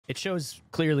it shows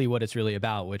clearly what it's really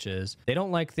about, which is they don't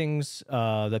like things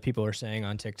that people are saying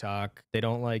on TikTok. They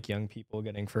don't like young people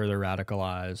getting further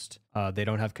radicalized. They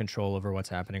don't have control over what's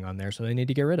happening on there, so they need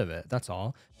to get rid of it. That's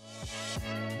all.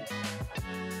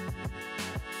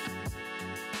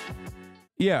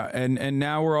 Yeah, and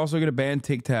now we're also going to ban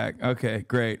TikTok. Okay,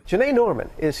 great. Janae Norman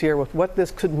is here with what this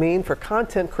could mean for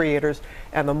content creators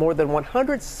and the more than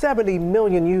 170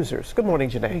 million users. Good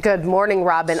morning, Janae. Good morning,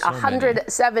 Robin. So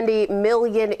 170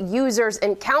 million users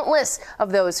and countless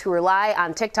of those who rely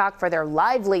on TikTok for their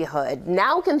livelihood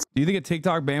now can. Do you think a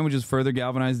TikTok ban would just further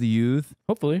galvanize the youth?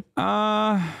 Hopefully.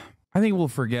 I think we'll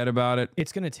forget about it.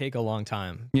 It's going to take a long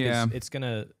time. Yeah. It's going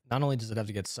to, not only does it have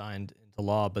to get signed into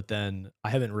law, but then I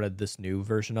haven't read this new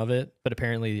version of it, but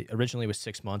apparently originally it was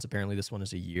 6 months. Apparently this one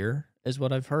is a year is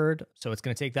what I've heard. So it's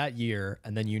going to take that year.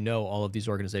 And then, all of these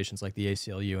organizations like the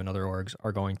ACLU and other orgs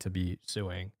are going to be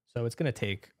suing. So it's going to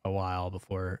take a while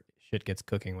before shit gets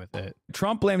cooking with it.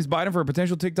 Trump blames Biden for a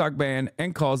potential TikTok ban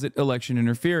and calls it election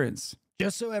interference.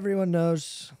 Just so everyone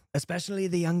knows, especially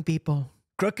the young people,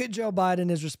 crooked Joe Biden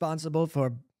is responsible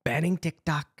for banning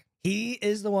TikTok. He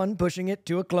is the one pushing it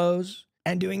to a close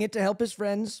and doing it to help his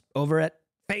friends over at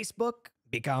Facebook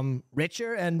become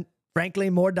richer and,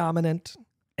 frankly, more dominant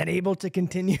and able to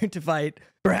continue to fight,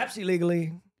 perhaps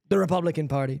illegally, the Republican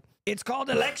Party. It's called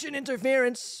election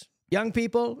interference. Young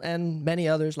people and many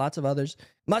others, lots of others,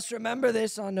 must remember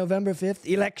this on November 5th,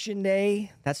 Election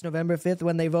Day. That's November 5th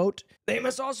when they vote. They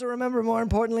must also remember, more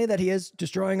importantly, that he is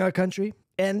destroying our country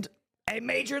and a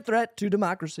major threat to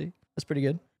democracy. That's pretty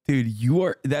good. Dude,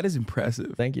 that is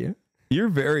impressive. Thank you. You're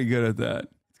very good at that.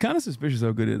 It's kind of suspicious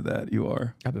how good at that you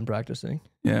are. I've been practicing.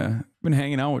 Yeah. Been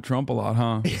hanging out with Trump a lot,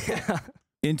 huh? Yeah.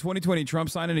 In 2020, Trump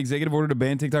signed an executive order to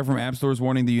ban TikTok from app stores,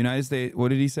 warning the United States. What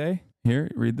did he say? Here,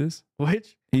 read this.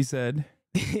 Which? He said,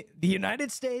 the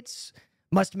United States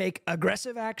must make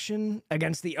aggressive action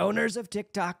against the owners of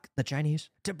TikTok, the Chinese,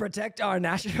 to protect our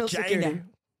national security.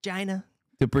 China.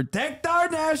 to protect our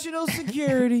national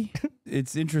security.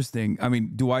 It's interesting. I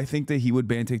mean, do I think that he would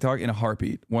ban TikTok in a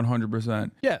heartbeat? 100%.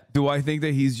 Yeah. Do I think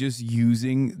that he's just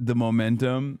using the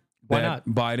momentum Why that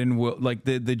not? Biden will, like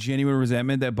the genuine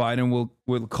resentment that Biden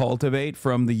will cultivate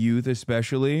from the youth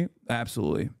especially?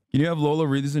 Absolutely. Can you have Lola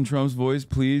read this in Trump's voice,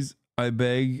 please? I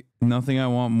beg, nothing I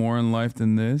want more in life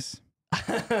than this.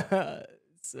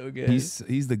 So good.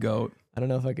 He's the GOAT. I don't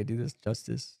know if I could do this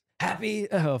justice. Happy.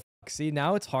 Oh, fuck. See,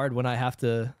 now it's hard when I have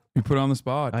to. You put on the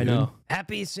spot, I dude. know.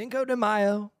 Happy Cinco de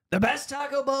Mayo. The best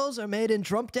taco bowls are made in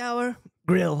Trump Tower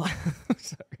Grill.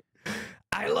 Sorry.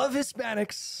 I love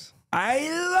Hispanics. I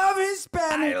love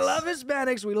Hispanics. I love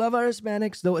Hispanics. We love our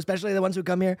Hispanics, though, especially the ones who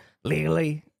come here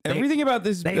legally. Everything about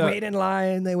this. They wait in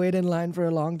line. They wait in line for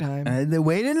a long time. They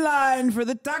wait in line for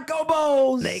the taco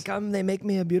bowls. They come. They make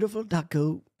me a beautiful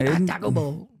taco. Taco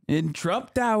bowl. In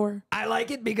Trump Tower. I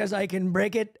like it because I can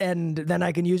break it and then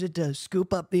I can use it to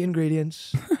scoop up the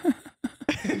ingredients.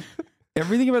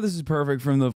 Everything about this is perfect,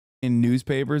 from the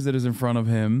newspapers that is in front of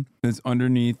him, that's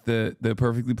underneath the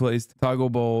perfectly placed taco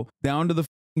bowl, down to the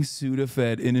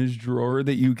Sudafed in his drawer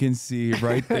that you can see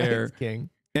right there. King.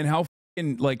 And how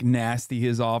like nasty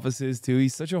his office is too.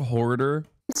 He's such a hoarder.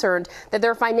 Concerned that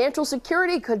their financial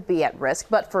security could be at risk,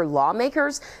 but for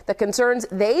lawmakers, the concerns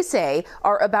they say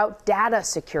are about data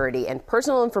security and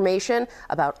personal information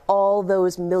about all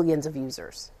those millions of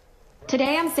users.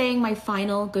 Today I'm saying my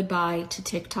final goodbye to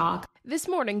TikTok. This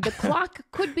morning, the clock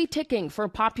could be ticking for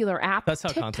popular app That's how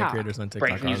TikTok. content creators on TikTok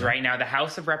Breaking news are. right now. The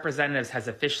House of Representatives has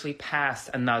officially passed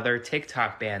another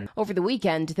TikTok ban. Over the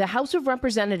weekend, the House of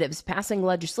Representatives passing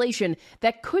legislation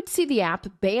that could see the app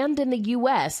banned in the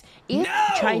U.S. if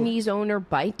Chinese owner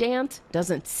ByteDance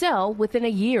doesn't sell within a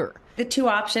year. The two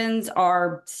options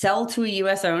are sell to a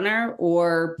U.S. owner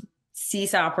or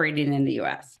cease operating in the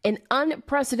U.S. An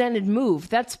unprecedented move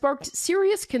that sparked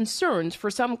serious concerns for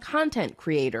some content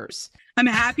creators. I'm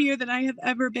happier than I have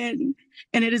ever been.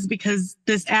 And it is because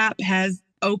this app has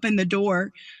opened the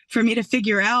door for me to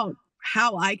figure out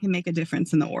how I can make a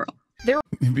difference in the world.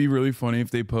 It'd be really funny if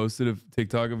they posted a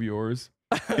TikTok of yours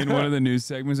in one of the news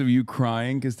segments of you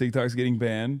crying because TikTok's getting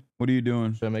banned. What are you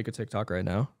doing? Should I make a TikTok right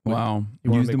now? Wow. You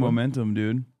wanna Use the make one? momentum,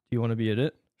 dude. Do you want to be in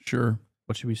it? Sure.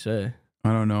 What should we say?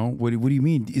 I don't know. What do you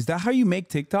mean? Is that how you make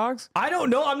TikToks? I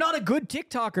don't know. I'm not a good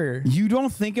TikToker. You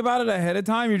don't think about it ahead of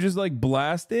time? You're just like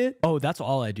blast it? Oh, that's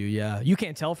all I do. Yeah. You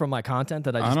can't tell from my content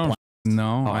that I just don't blast.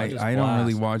 No, Oh, I just I don't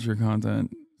really blast. watch your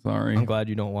content. Sorry. I'm glad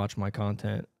you don't watch my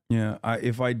content. Yeah,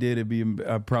 if I did,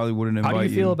 I probably wouldn't invite you. How do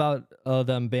you feel about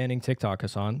them banning TikTok,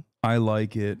 Hasan? I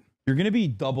like it. You're going to be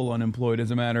double unemployed,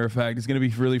 as a matter of fact. It's going to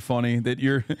be really funny that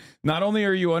you're, not only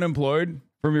are you unemployed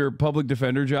from your public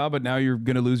defender job, but now you're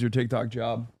going to lose your TikTok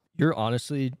job. You're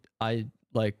honestly, I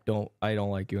don't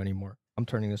like you anymore. I'm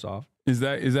turning this off. Is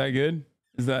that good?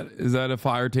 Is that a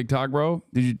fire TikTok, bro?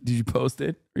 Did you post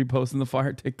it? Are you posting the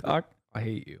fire TikTok? I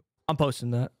hate you. I'm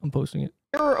posting that. I'm posting it.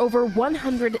 There are over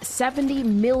 170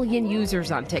 million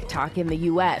users on TikTok in the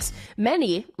U.S.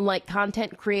 Many, like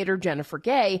content creator Jennifer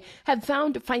Gay, have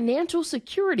found financial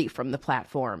security from the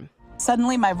platform.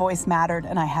 Suddenly my voice mattered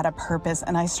and I had a purpose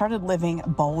and I started living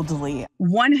boldly.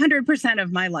 100%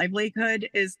 of my livelihood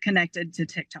is connected to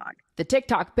TikTok. The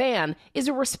TikTok ban is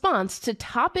a response to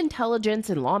top intelligence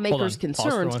and lawmakers'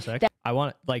 concerns that I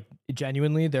want, like,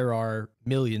 genuinely, there are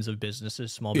millions of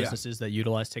businesses, small businesses that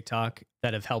utilize TikTok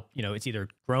that have helped, it's either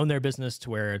grown their business to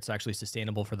where it's actually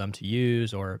sustainable for them to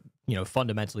use, or,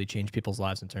 fundamentally change people's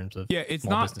lives in terms of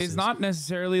it's not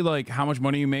necessarily like how much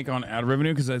money you make on ad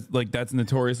revenue, because that's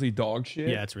notoriously dog shit.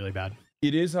 Yeah, it's really bad.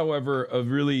 It is, however, a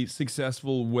really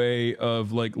successful way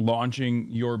of like launching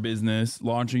your business,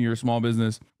 launching your small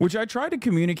business, which I try to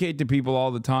communicate to people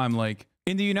all the time. Like,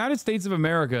 in the United States of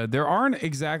America, there aren't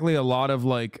exactly a lot of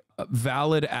like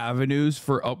valid avenues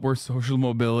for upward social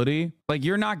mobility. Like,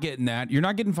 you're not getting that. You're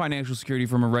not getting financial security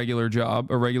from a regular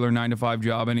job, a regular 9-to-5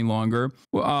 job any longer,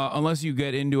 unless you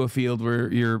get into a field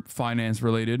where you're finance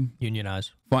related.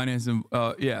 Unionize. Finance and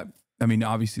yeah. I mean,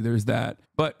 obviously there's that,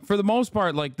 but for the most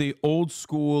part, like the old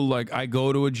school, like I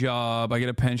go to a job, I get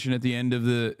a pension at the end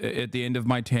of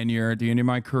my tenure, at the end of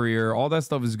my career, all that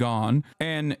stuff is gone.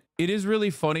 And it is really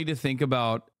funny to think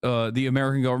about the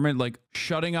American government like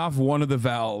shutting off one of the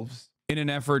valves in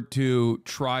an effort to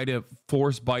try to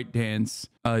force ByteDance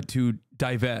to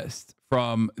divest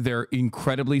from their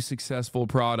incredibly successful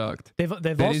product.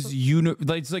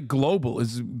 It's like global.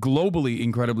 It's globally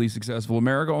incredibly successful.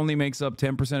 America only makes up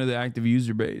 10% of the active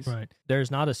user base. Right. There's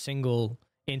not a single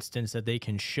instance that they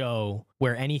can show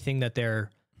where anything that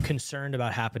they're concerned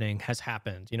about happening has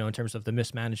happened, in terms of the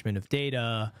mismanagement of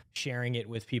data, sharing it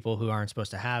with people who aren't supposed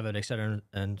to have it, et cetera,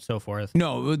 and so forth.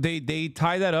 No, they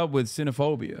tie that up with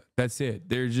xenophobia. That's it.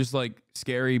 They're just like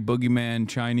scary boogeyman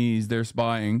Chinese. They're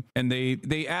spying, and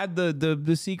they add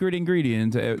the secret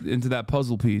ingredient into that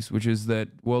puzzle piece, which is that,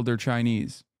 well, they're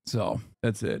Chinese. So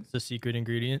that's it. The secret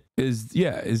ingredient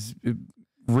is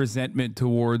resentment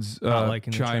towards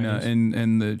China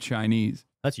and the Chinese.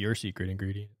 That's your secret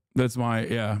ingredient. That's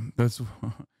I'm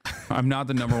not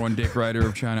the #1 dick rider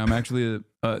of China. I'm actually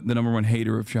the #1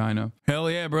 hater of China. Hell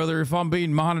yeah, brother. If I'm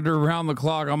being monitored around the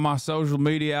clock on my social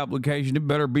media application, it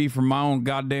better be from my own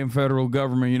goddamn federal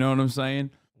government. You know what I'm saying?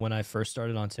 When I first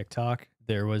started on TikTok,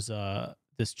 there was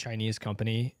this Chinese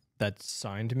company that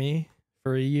signed me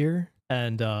for a year.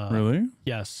 And really?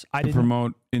 Yes. I didn't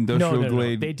promote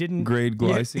industrial They didn't grade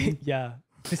glycine. Yeah.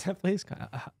 Is that place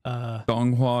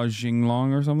Donghua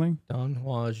Jinglong or something?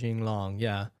 Donghua Jinglong,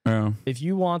 yeah. Yeah. If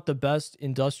you want the best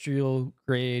industrial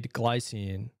grade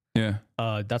glycine, yeah,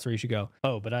 that's where you should go.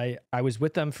 Oh, but I was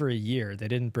with them for a year. They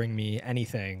didn't bring me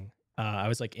anything. I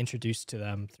was like introduced to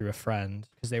them through a friend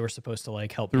because they were supposed to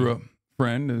like help through me a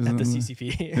friend at the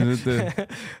CCP.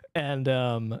 And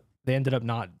they ended up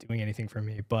not doing anything for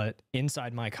me. But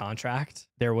inside my contract,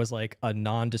 there was like a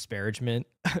non-disparagement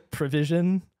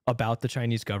provision about the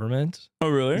Chinese government. Oh,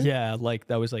 really? Yeah, like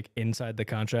that was like inside the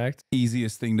contract.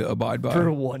 Easiest thing to abide by.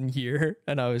 For 1 year.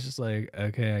 And I was just like,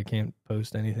 okay, I can't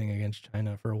post anything against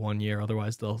China for 1 year.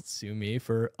 Otherwise, they'll sue me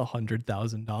for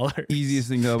 $100,000. Easiest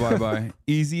thing to abide by.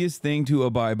 Easiest thing to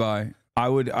abide by.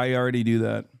 I already do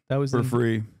that. That was for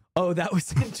free. Oh, that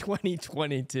was in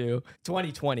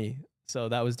 2020. So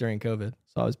that was during COVID.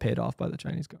 So I was paid off by the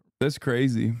Chinese government. That's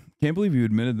crazy. Can't believe you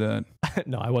admitted that.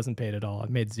 No, I wasn't paid at all. I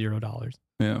made $0.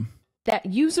 Yeah. That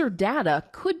user data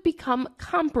could become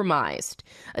compromised.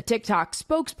 A TikTok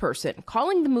spokesperson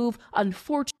calling the move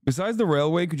unfortunate. Besides the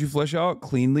railway, could you flesh out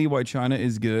cleanly why China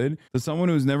is good? As someone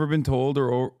who's never been told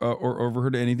or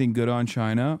overheard anything good on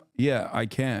China, yeah, I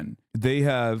can. They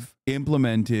have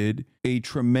implemented a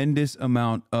tremendous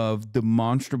amount of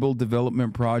demonstrable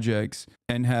development projects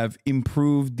and have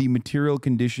improved the material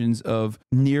conditions of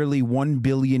nearly 1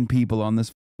 billion people on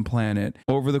this planet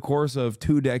over the course of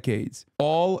 2 decades,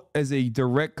 all as a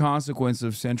direct consequence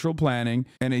of central planning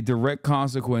and a direct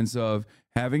consequence of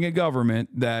having a government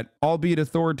that, albeit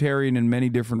authoritarian in many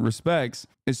different respects,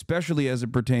 especially as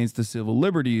it pertains to civil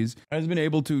liberties, has been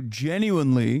able to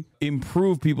genuinely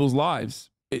improve people's lives.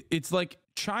 It's like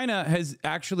China has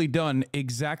actually done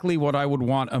exactly what I would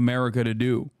want America to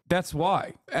do. That's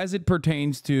why, as it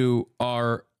pertains to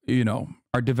our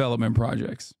development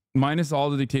projects. Minus all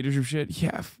the dictatorship shit,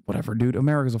 yeah, whatever, dude.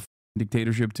 America's a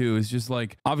dictatorship too. It's just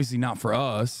like, obviously not for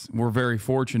us. We're very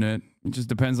fortunate. It just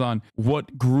depends on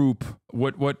what group,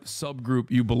 what subgroup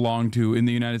you belong to in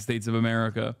the United States of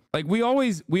America. Like we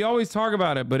always talk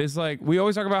about it, but it's like we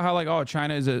always talk about how like, oh,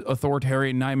 China is an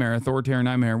authoritarian nightmare,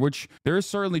 which there is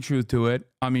certainly truth to it.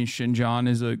 I mean, Xinjiang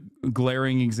is a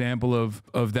glaring example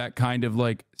of that kind of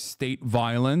like state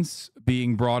violence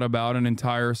being brought about an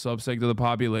entire subsect of the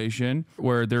population,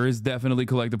 where there is definitely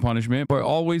collective punishment. But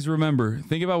always remember,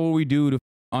 think about what we do to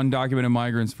undocumented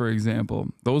migrants, for example.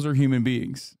 Those are human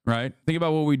beings, right? Think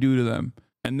about what we do to them,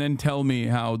 and then tell me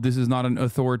how this is not an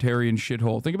authoritarian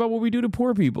shithole. Think about what we do to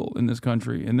poor people in this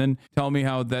country, and then tell me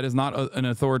how that is not an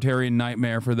authoritarian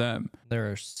nightmare for them. There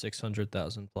are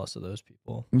 600,000 plus of those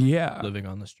people living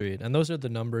on the street, and those are the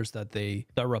numbers that the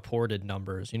reported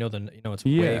numbers. It's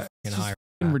way fucking higher.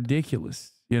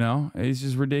 Ridiculous. It's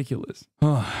just ridiculous.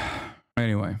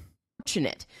 Anyway.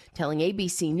 Telling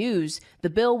ABC News the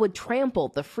bill would trample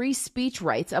the free speech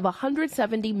rights of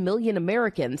 170 million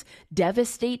Americans,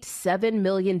 devastate 7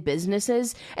 million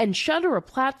businesses, and shutter a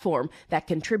platform that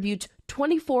contributes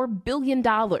 $24 billion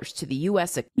to the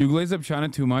U.S. You glaze up China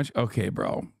too much? Okay,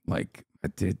 bro. Like,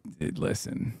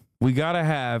 listen. We got to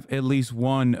have at least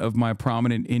one of my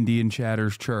prominent Indian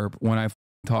chatters chirp when I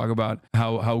talk about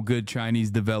how good Chinese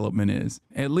development is.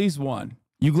 At least one.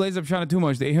 You glaze up China too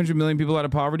much. The 800 million people out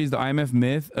of poverty is the IMF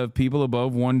myth of people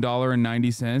above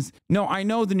 $1.90. No, I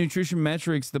know the nutrition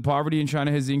metrics. The poverty in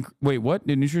China has wait, what?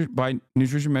 By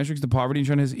nutrition metrics, the poverty in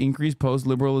China has increased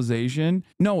post-liberalization.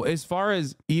 No, as far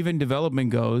as even development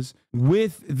goes,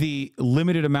 with the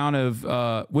limited amount of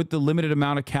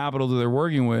capital that they're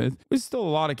working with, it's still a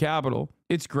lot of capital.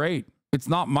 It's great. It's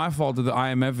not my fault that the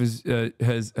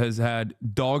IMF has had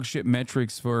dog shit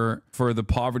metrics for the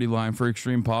poverty line, for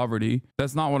extreme poverty.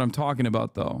 That's not what I'm talking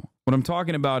about, though. What I'm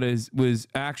talking about was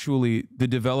actually the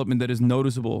development that is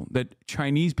noticeable, that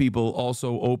Chinese people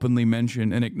also openly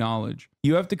mention and acknowledge.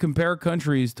 You have to compare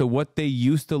countries to what they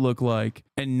used to look like,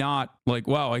 and not like,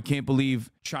 wow, I can't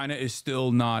believe China is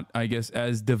still not, I guess,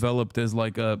 as developed as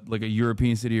like a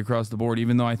European city across the board,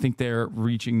 even though I think they're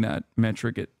reaching that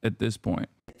metric at this point.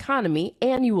 Economy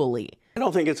annually. I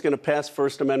don't think it's going to pass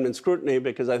First Amendment scrutiny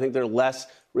because I think there are less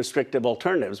restrictive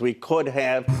alternatives. We could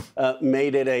have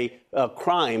made it a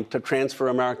crime to transfer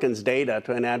Americans' data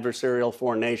to an adversarial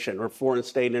foreign nation or foreign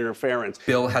state interference.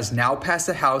 Bill has now passed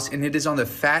the House, and it is on the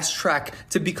fast track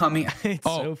to becoming... It's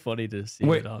so funny to see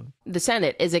it on. The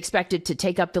Senate is expected to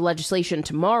take up the legislation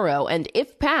tomorrow, and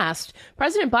if passed,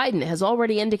 President Biden has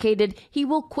already indicated he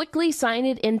will quickly sign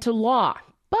it into law.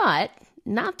 But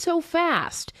not so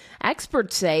fast.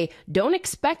 Experts say don't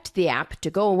expect the app to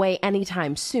go away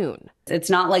anytime soon. It's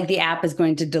not like the app is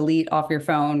going to delete off your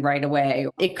phone right away.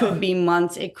 It could be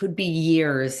months, it could be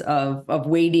years of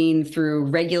wading through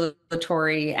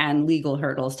regulatory and legal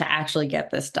hurdles to actually get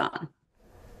this done.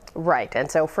 Right. And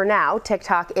so for now,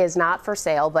 TikTok is not for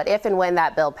sale. But if and when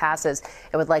that bill passes,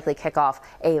 it would likely kick off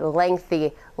a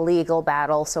lengthy legal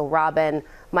battle. So Robin,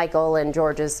 Michael, and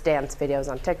George's dance videos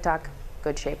on TikTok,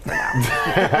 good shape for now.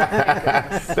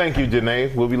 Thank you,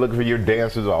 Janae. We'll be looking for your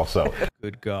dances also.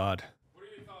 Good God. What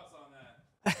are your thoughts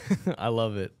on that? I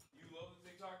love it. You love the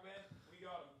TikTok ban? We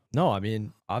got him. No, I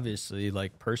mean, obviously,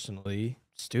 like, personally,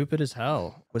 stupid as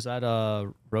hell. Was that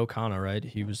Ro Khanna, right?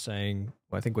 He was saying,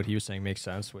 well, I think what he was saying makes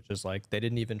sense, which is like they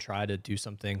didn't even try to do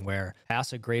something where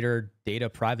pass a greater data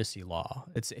privacy law.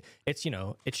 It's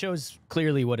it shows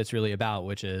clearly what it's really about,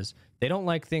 which is they don't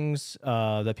like things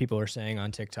that people are saying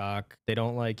on TikTok. They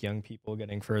don't like young people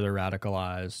getting further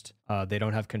radicalized. They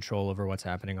don't have control over what's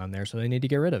happening on there, so they need to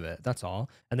get rid of it. That's all.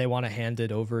 And they want to hand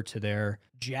it over to their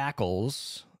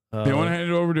jackals. They want to hand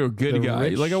it over to a good guy,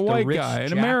 like a white guy,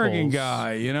 an American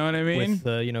guy. You know what I mean?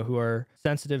 With who are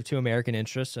sensitive to American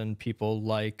interests, and people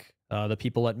like the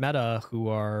people at Meta who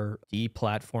are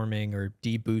deplatforming or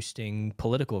deboosting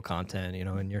political content,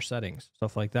 in your settings,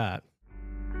 stuff like that.